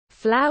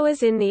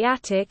Flowers in the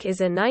Attic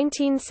is a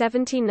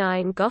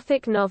 1979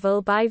 Gothic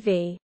novel by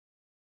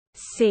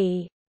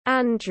V.C.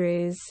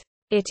 Andrews.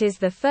 It is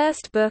the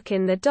first book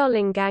in the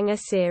Dollenganger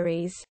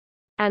series,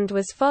 and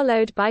was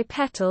followed by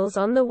Petals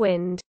on the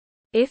Wind,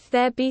 If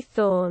There Be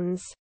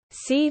Thorns,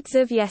 Seeds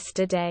of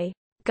Yesterday,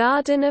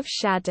 Garden of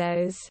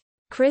Shadows,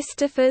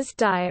 Christopher's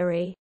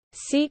Diary,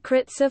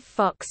 Secrets of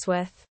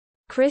Foxworth,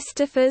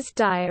 Christopher's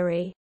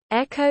Diary,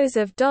 Echoes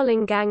of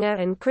Dollenganger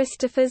and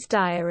Christopher's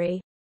Diary,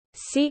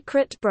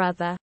 Secret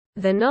Brother.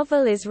 The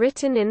novel is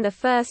written in the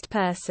first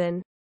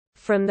person,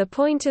 from the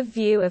point of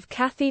view of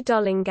Kathy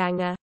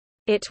Dollenganger.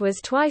 It was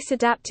twice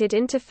adapted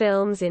into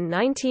films in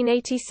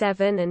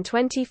 1987 and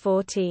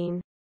 2014.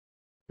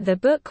 The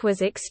book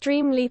was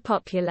extremely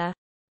popular,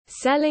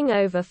 selling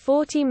over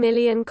 40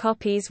 million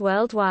copies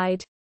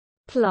worldwide.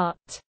 Plot.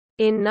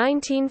 In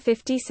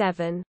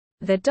 1957,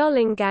 the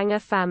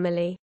Dollenganger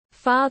family,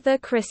 father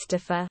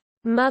Christopher,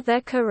 mother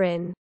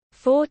Corinne,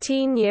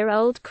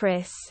 14-year-old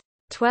Chris,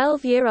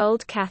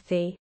 12-year-old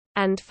Kathy,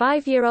 and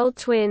 5-year-old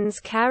twins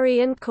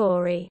Carrie and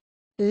Corey,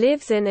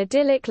 lives an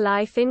idyllic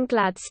life in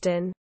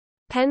Gladstone,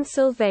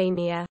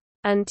 Pennsylvania,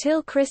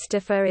 until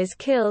Christopher is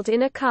killed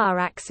in a car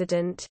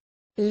accident,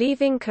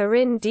 leaving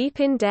Corinne deep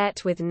in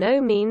debt with no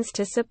means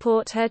to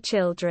support her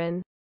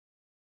children.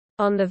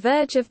 On the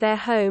verge of their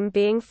home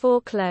being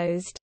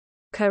foreclosed,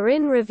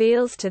 Corinne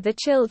reveals to the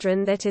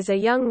children that as a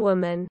young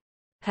woman,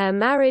 her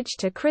marriage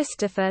to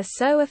Christopher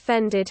so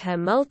offended her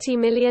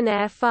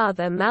multimillionaire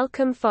father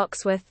Malcolm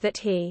Foxworth that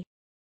he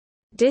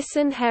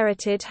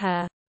disinherited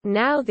her.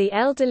 Now the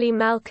elderly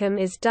Malcolm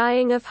is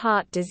dying of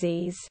heart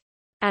disease,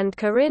 and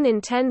Corinne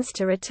intends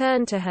to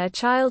return to her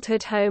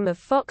childhood home of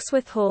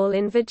Foxworth Hall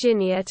in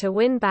Virginia to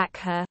win back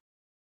her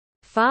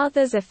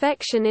father's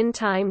affection in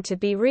time to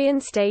be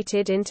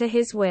reinstated into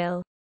his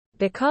will.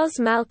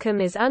 Because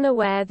Malcolm is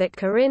unaware that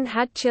Corinne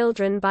had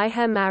children by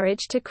her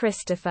marriage to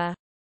Christopher,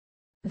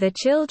 the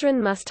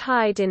children must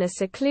hide in a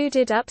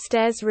secluded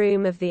upstairs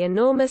room of the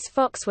enormous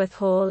Foxworth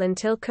Hall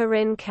until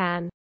Corinne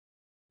can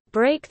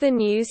break the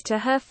news to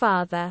her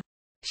father.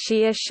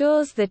 She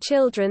assures the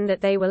children that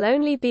they will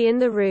only be in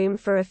the room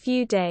for a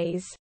few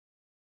days.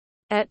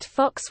 At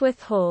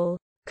Foxworth Hall,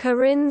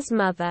 Corinne's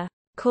mother,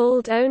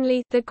 called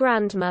only the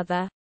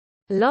grandmother,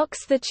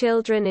 locks the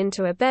children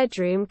into a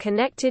bedroom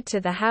connected to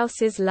the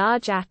house's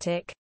large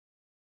attic.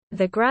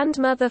 The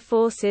grandmother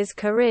forces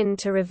Corinne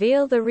to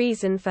reveal the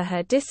reason for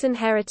her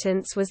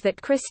disinheritance was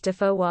that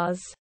Christopher was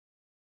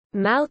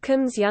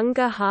Malcolm's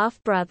younger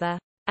half-brother,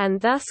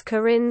 and thus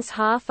Corinne's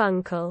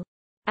half-uncle,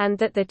 and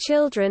that the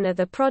children are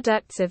the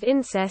products of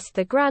incest.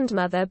 The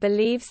grandmother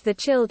believes the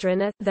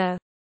children are the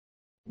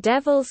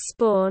devil's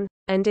spawn,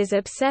 and is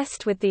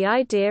obsessed with the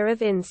idea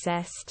of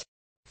incest,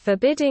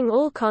 forbidding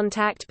all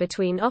contact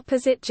between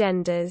opposite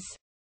genders,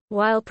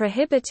 while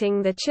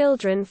prohibiting the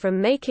children from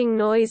making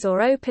noise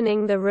or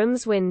opening the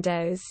room's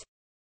windows.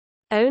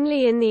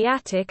 Only in the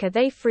attic are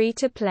they free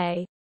to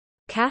play.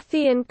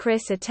 Kathy and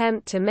Chris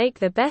attempt to make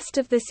the best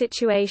of the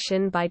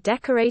situation by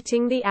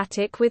decorating the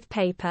attic with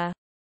paper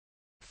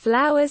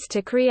flowers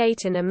to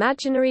create an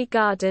imaginary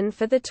garden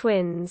for the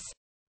twins.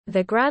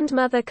 The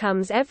grandmother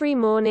comes every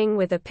morning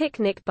with a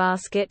picnic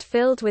basket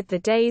filled with the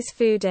day's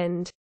food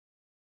and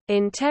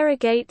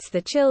interrogates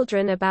the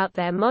children about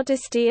their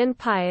modesty and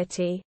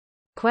piety.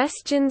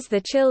 Questions the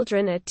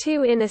children are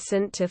too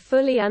innocent to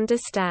fully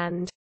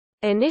understand.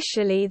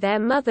 Initially their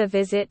mother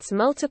visits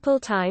multiple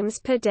times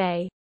per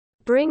day,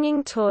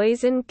 bringing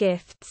toys and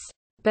gifts.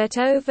 But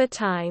over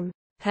time,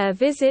 her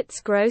visits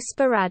grow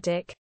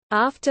sporadic.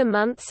 After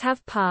months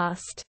have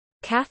passed,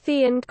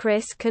 Kathy and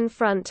Chris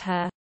confront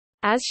her,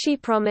 as she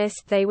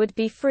promised they would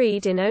be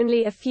freed in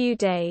only a few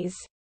days.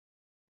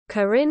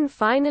 Corinne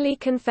finally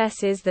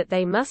confesses that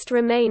they must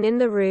remain in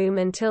the room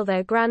until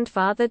their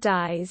grandfather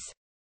dies.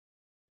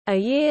 A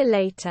year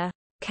later,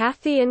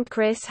 Kathy and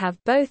Chris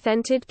have both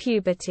entered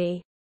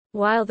puberty,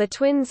 while the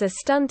twins are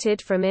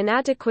stunted from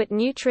inadequate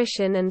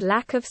nutrition and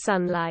lack of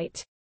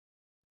sunlight.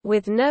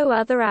 With no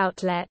other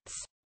outlets,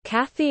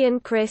 Kathy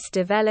and Chris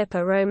develop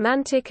a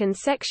romantic and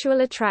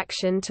sexual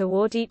attraction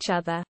toward each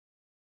other,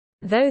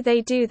 though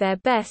they do their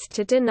best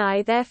to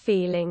deny their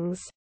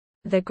feelings.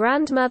 The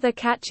grandmother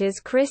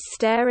catches Chris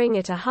staring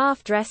at a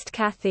half-dressed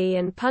Kathy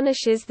and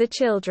punishes the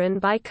children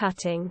by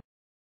cutting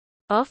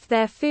off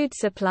their food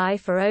supply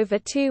for over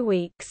 2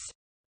 weeks,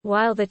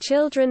 while the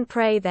children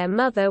pray their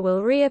mother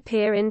will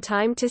reappear in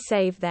time to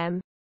save them.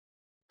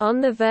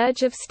 On the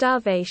verge of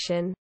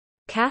starvation,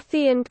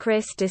 Kathy and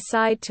Chris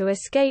decide to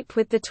escape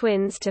with the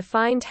twins to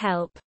find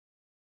help.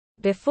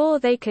 Before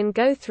they can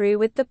go through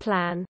with the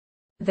plan,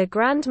 the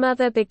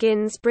grandmother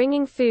begins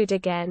bringing food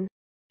again,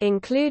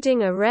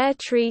 including a rare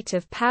treat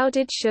of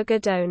powdered sugar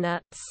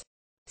donuts.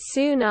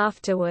 Soon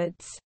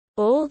afterwards,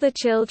 all the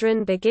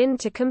children begin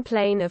to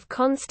complain of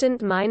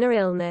constant minor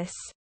illness.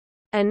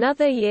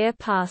 Another year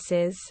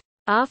passes.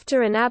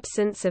 After an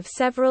absence of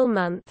several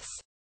months,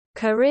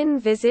 Corinne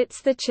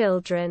visits the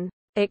children,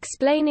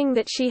 explaining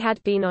that she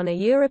had been on a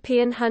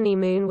European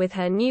honeymoon with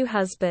her new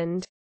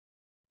husband,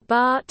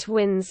 Bart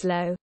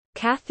Winslow.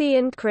 Kathy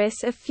and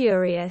Chris are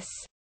furious,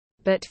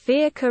 but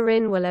fear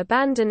Corinne will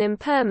abandon him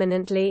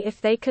permanently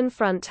if they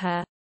confront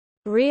her.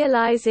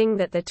 Realizing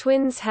that the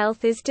twins'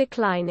 health is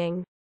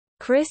declining,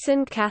 Chris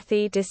and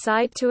Kathy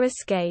decide to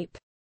escape.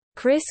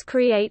 Chris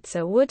creates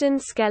a wooden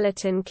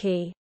skeleton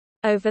key.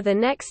 Over the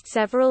next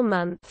several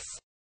months,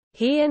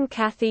 he and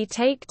Kathy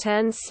take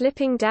turns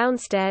slipping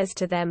downstairs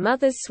to their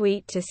mother's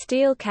suite to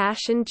steal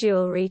cash and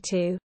jewelry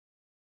to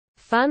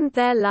fund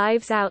their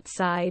lives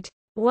outside.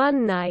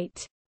 One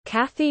night,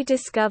 Kathy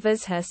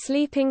discovers her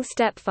sleeping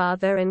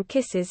stepfather and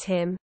kisses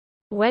him.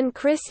 When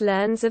Chris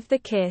learns of the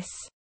kiss,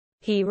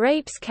 he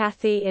rapes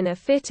Kathy in a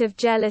fit of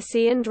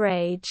jealousy and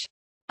rage.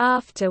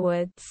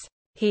 Afterwards,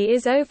 he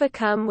is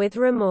overcome with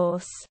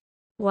remorse.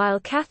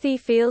 While Kathy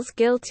feels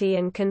guilty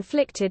and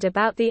conflicted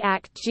about the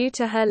act due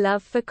to her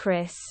love for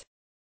Chris,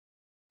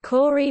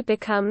 Corey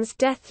becomes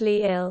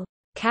deathly ill.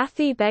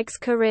 Kathy begs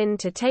Corinne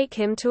to take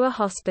him to a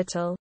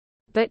hospital,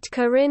 but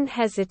Corinne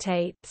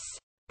hesitates.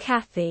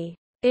 Kathy,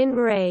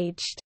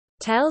 enraged,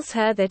 tells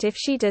her that if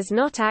she does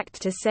not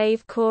act to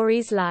save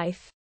Corey's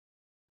life,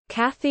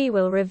 Kathy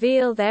will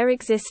reveal their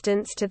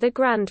existence to the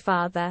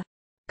grandfather.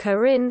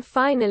 Corinne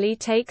finally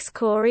takes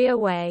Corey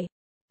away,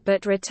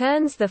 but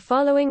returns the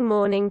following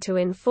morning to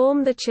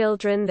inform the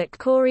children that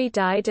Corey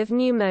died of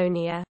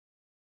pneumonia.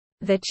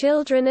 The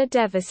children are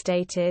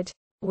devastated,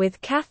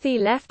 with Kathy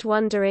left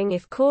wondering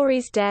if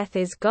Corey's death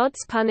is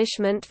God's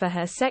punishment for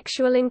her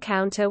sexual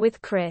encounter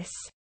with Chris.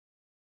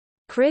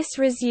 Chris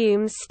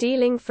resumes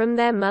stealing from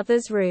their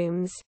mother's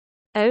rooms,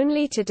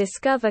 only to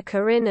discover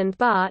Corinne and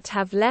Bart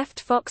have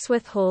left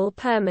Foxworth Hall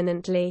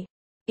permanently,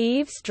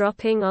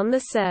 eavesdropping on the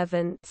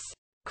servants.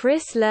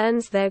 Chris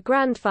learns their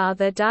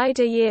grandfather died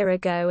a year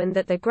ago and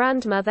that the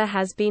grandmother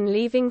has been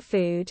leaving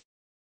food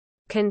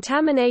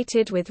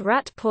contaminated with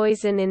rat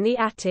poison in the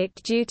attic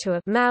due to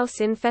a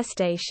mouse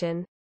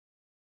infestation.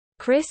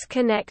 Chris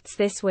connects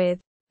this with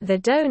the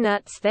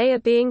donuts they are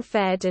being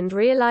fed and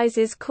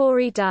realizes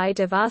Corey died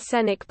of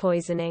arsenic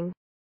poisoning.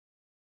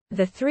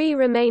 The three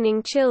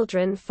remaining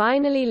children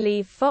finally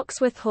leave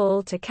Foxworth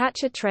Hall to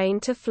catch a train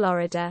to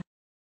Florida.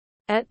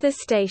 At the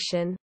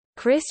station,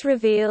 Chris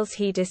reveals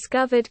he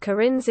discovered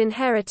Corinne's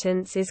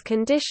inheritance is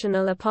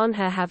conditional upon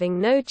her having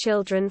no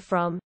children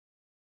from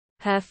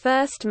her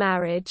first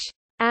marriage,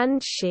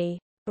 and she,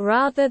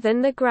 rather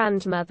than the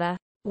grandmother,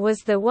 was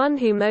the one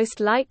who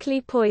most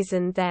likely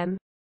poisoned them.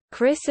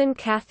 Chris and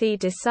Kathy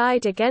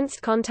decide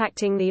against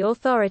contacting the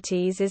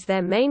authorities as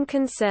their main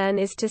concern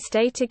is to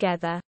stay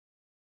together.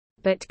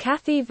 But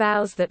Kathy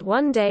vows that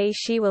one day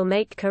she will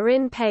make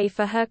Corinne pay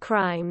for her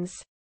crimes.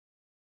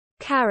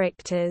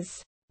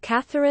 Characters: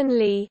 Catherine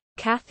Lee,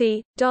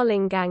 Kathy,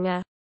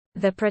 Dollanganger,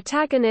 the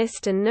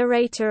protagonist and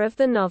narrator of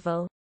the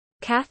novel.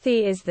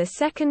 Kathy is the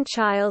second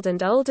child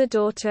and older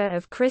daughter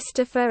of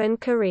Christopher and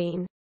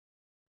Corinne.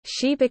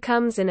 She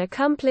becomes an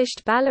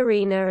accomplished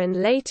ballerina and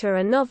later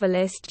a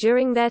novelist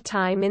during their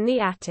time in the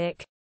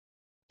attic.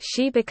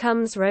 She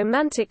becomes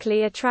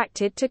romantically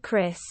attracted to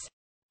Chris,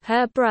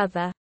 her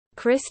brother,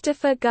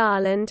 Christopher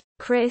Garland,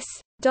 Chris,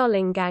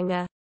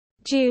 Dollanganger,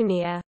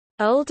 Jr.,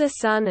 older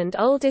son and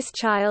oldest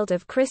child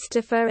of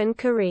Christopher and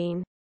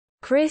Corinne.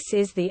 Chris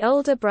is the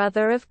older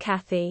brother of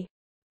Kathy,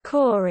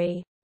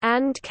 Corey,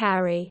 and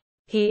Carrie.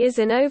 He is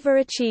an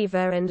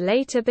overachiever and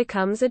later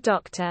becomes a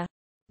doctor.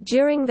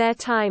 During their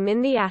time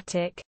in the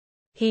attic,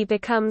 he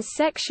becomes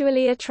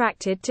sexually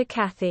attracted to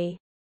Kathy.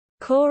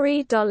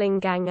 Corey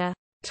Dollanganger,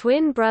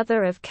 twin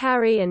brother of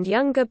Carrie and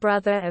younger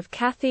brother of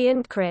Kathy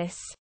and Chris,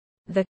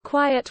 the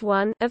quiet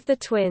one of the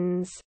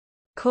twins.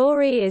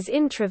 Corey is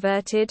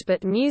introverted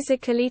but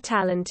musically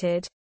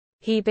talented.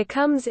 He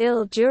becomes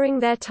ill during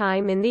their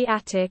time in the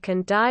attic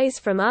and dies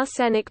from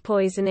arsenic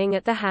poisoning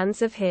at the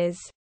hands of his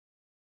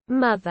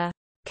mother,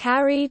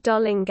 Carrie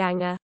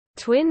Dollanganger,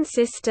 twin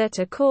sister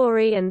to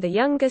Corey and the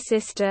younger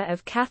sister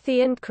of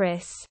Kathy and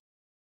Chris.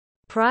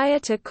 Prior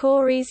to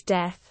Corey's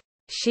death,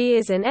 she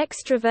is an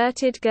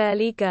extroverted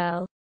girly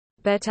girl.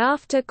 But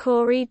after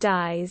Corey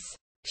dies,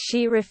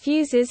 she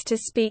refuses to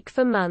speak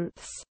for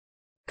months.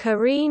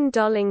 Corinne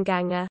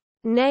Dollanganger,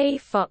 née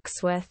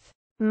Foxworth,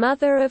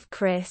 mother of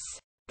Chris,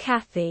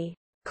 Kathy,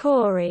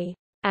 Corey,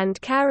 and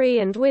Carrie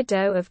and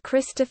widow of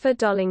Christopher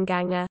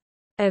Dollanganger,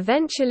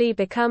 eventually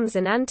becomes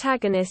an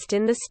antagonist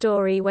in the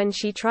story when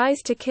she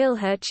tries to kill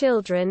her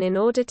children in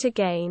order to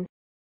gain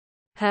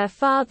her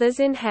father's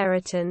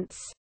inheritance.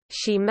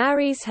 She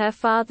marries her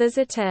father's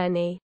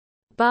attorney,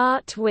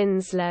 Bart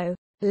Winslow,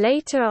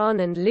 later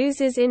on and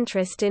loses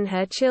interest in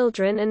her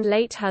children and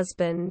late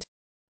husband,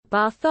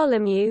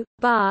 Bartholomew,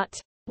 Bart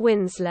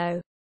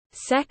Winslow,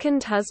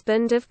 second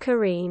husband of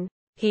Corinne.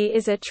 He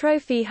is a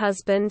trophy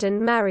husband and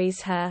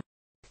marries her,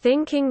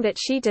 thinking that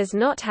she does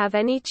not have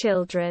any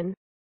children.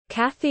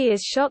 Kathy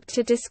is shocked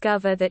to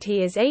discover that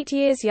he is 8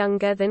 years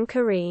younger than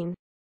Corinne.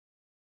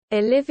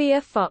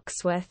 Olivia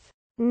Foxworth,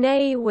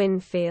 née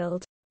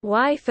Winfield,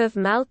 wife of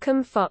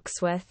Malcolm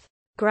Foxworth,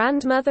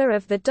 grandmother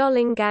of the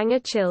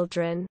Dollanganger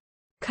children,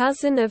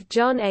 cousin of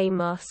John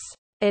Amos.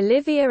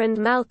 Olivia and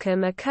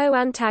Malcolm are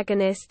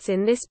co-antagonists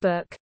in this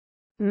book.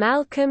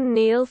 Malcolm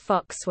Neil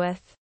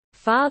Foxworth,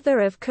 father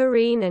of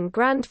Corinne and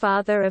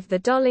grandfather of the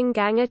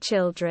Dollenganger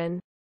children.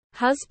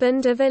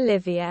 Husband of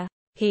Olivia.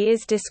 He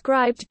is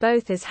described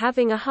both as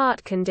having a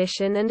heart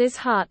condition and is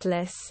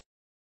heartless.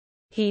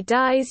 He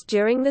dies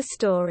during the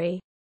story.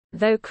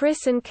 Though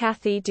Chris and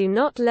Kathy do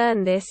not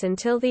learn this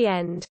until the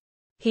end.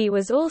 He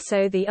was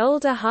also the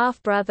older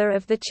half-brother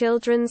of the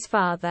children's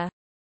father.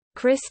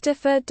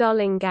 Christopher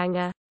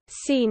Dollenganger,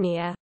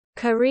 Sr.,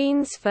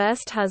 Corinne's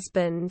first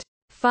husband.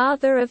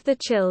 Father of the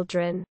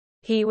children.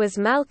 He was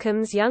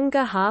Malcolm's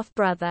younger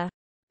half-brother,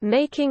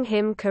 making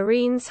him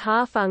Corinne's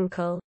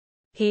half-uncle.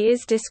 He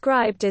is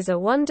described as a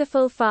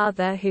wonderful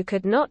father who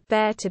could not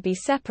bear to be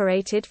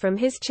separated from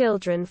his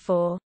children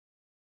for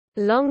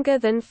longer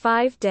than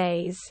 5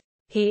 days.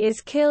 He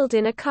is killed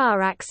in a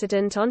car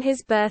accident on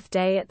his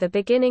birthday at the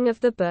beginning of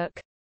the book.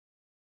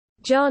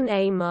 John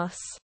Amos,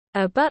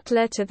 a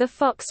butler to the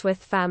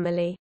Foxworth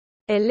family.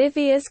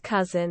 Olivia's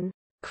cousin.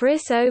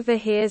 Chris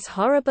overhears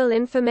horrible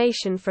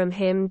information from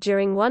him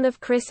during one of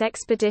Chris'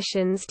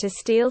 expeditions to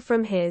steal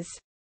from his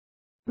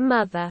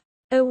mother.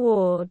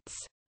 Awards.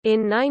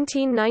 In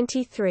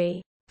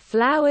 1993,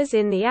 Flowers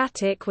in the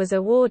Attic was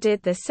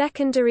awarded the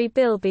secondary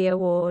Bilby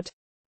Award.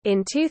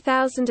 In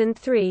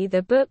 2003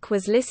 the book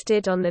was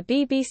listed on the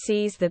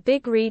BBC's The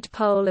Big Read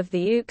poll of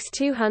the UK's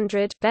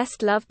 200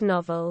 best-loved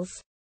novels.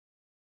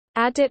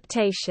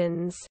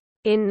 Adaptations.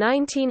 In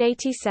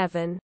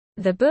 1987,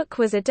 the book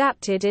was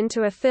adapted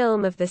into a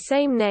film of the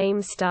same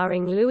name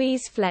starring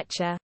Louise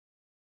Fletcher,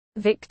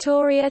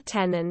 Victoria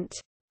Tennant,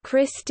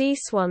 Christy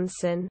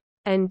Swanson,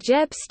 and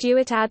Jeb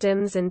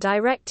Stewart-Adams and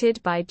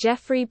directed by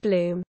Jeffrey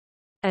Bloom.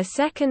 A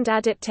second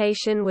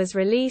adaptation was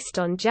released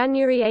on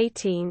January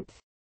 18,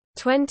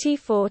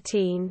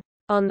 2014,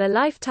 on the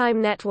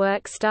Lifetime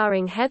Network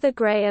starring Heather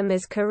Graham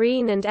as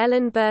Corinne and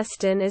Ellen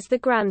Burstyn as the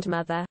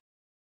grandmother,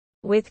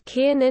 with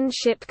Kiernan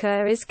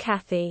Shipka as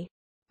Kathy,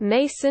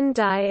 Mason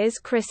Dye as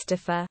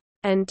Christopher,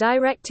 and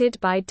directed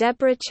by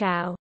Deborah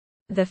Chow.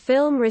 The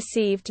film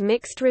received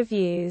mixed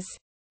reviews,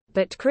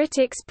 but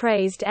critics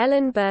praised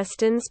Ellen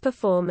Burstyn's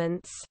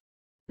performance.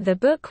 The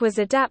book was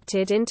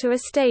adapted into a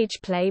stage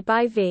play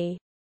by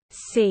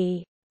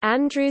V.C.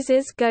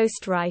 Andrews's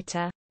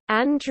ghostwriter,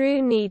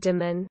 Andrew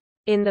Niederman,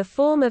 in the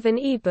form of an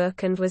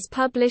ebook and was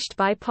published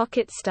by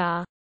Pocket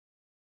Star.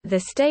 The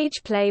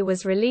stage play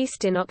was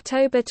released in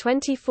October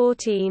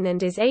 2014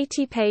 and is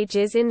 80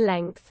 pages in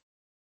length.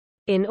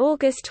 In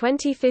August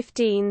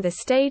 2015 the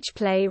stage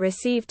play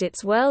received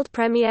its world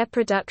premiere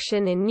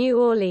production in New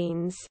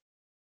Orleans,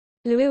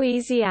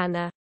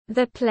 Louisiana.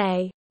 The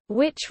play,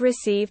 which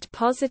received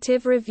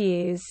positive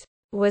reviews,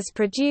 was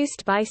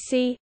produced by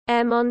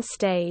C.M. On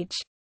Stage,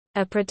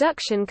 a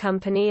production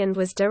company, and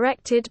was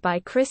directed by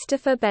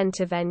Christopher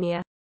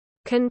Bentavenia.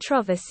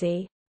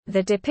 Controversy.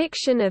 The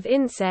depiction of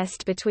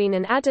incest between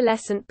an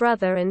adolescent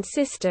brother and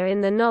sister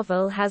in the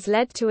novel has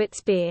led to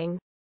its being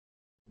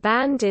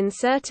banned in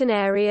certain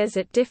areas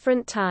at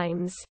different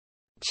times.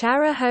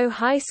 Charahoe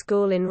High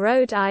School in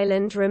Rhode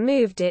Island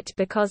removed it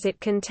because it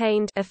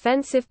contained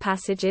offensive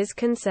passages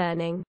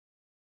concerning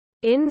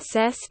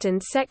incest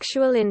and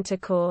sexual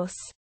intercourse.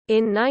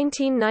 In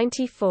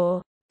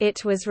 1994,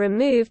 it was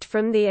removed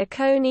from the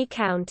Oconee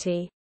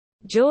County,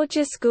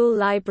 Georgia school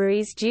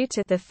libraries due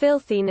to the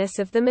filthiness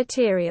of the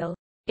material.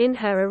 In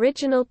her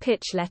original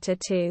pitch letter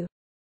to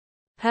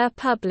her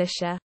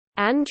publisher,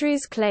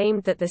 Andrews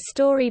claimed that the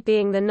story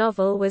being the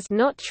novel was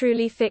not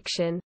truly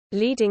fiction,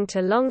 leading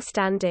to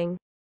long-standing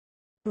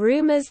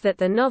rumors that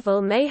the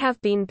novel may have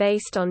been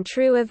based on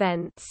true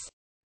events.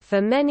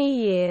 For many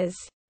years,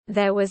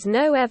 there was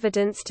no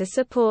evidence to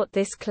support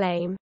this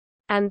claim,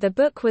 and the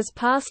book was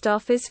passed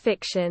off as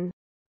fiction.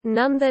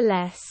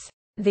 Nonetheless,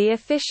 the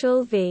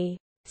official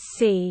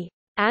V.C.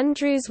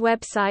 Andrews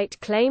website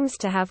claims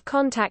to have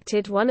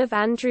contacted one of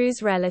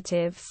Andrews'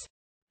 relatives.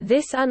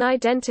 This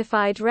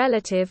unidentified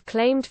relative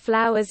claimed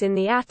Flowers in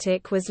the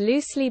Attic was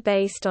loosely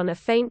based on a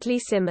faintly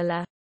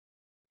similar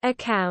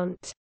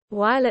account.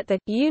 While at the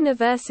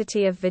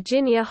University of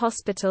Virginia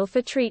Hospital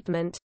for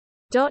treatment,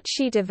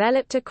 she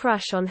developed a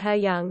crush on her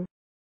young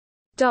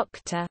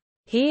doctor.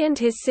 He and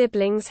his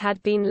siblings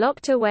had been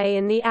locked away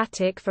in the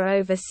attic for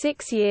over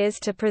 6 years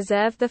to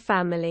preserve the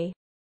family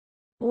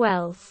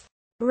wealth.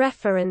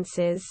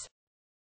 References.